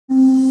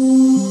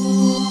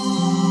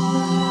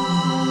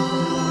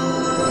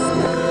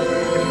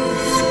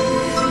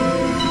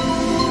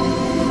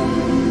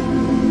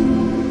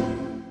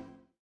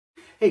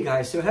Hey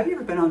guys, so have you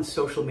ever been on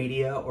social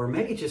media or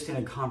maybe just in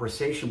a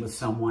conversation with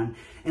someone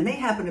and they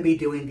happen to be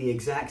doing the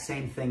exact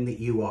same thing that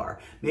you are?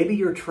 Maybe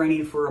you're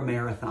training for a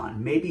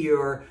marathon, maybe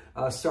you're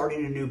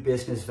starting a new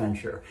business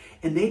venture,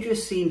 and they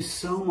just seem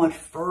so much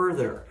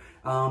further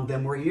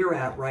than where you're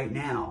at right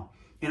now.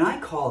 And I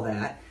call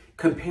that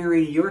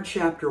comparing your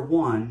chapter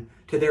 1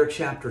 to their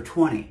chapter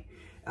 20.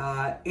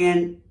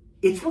 And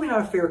it's really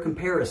not a fair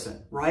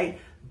comparison, right?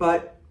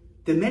 But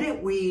the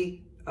minute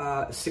we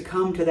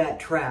succumb to that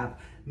trap,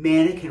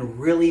 man, it can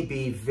really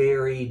be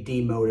very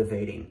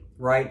demotivating,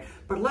 right?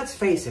 But let's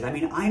face it, I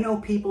mean, I know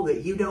people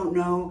that you don't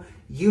know,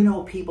 you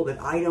know people that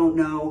I don't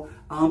know.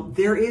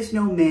 There is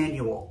no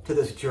manual to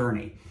this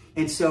journey.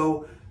 And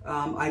so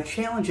I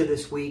challenge you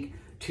this week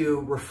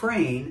to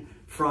refrain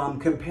from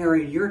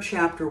comparing your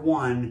chapter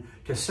 1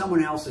 to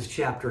someone else's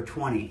chapter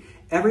 20.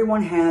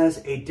 Everyone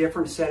has a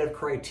different set of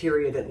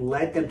criteria that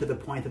led them to the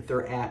point that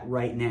they're at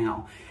right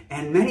now.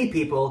 And many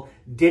people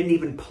didn't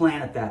even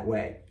plan it that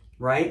way,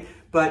 right?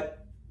 But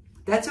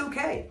that's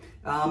okay.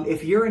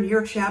 If you're in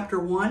your chapter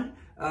 1,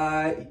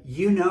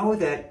 you know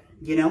that,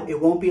 it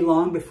won't be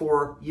long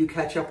before you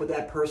catch up with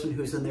that person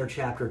who's in their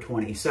chapter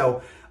 20.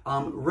 So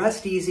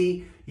rest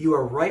easy. You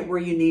are right where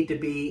you need to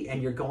be,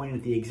 and you're going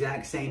at the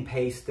exact same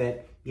pace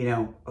that,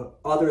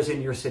 others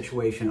in your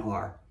situation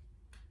are.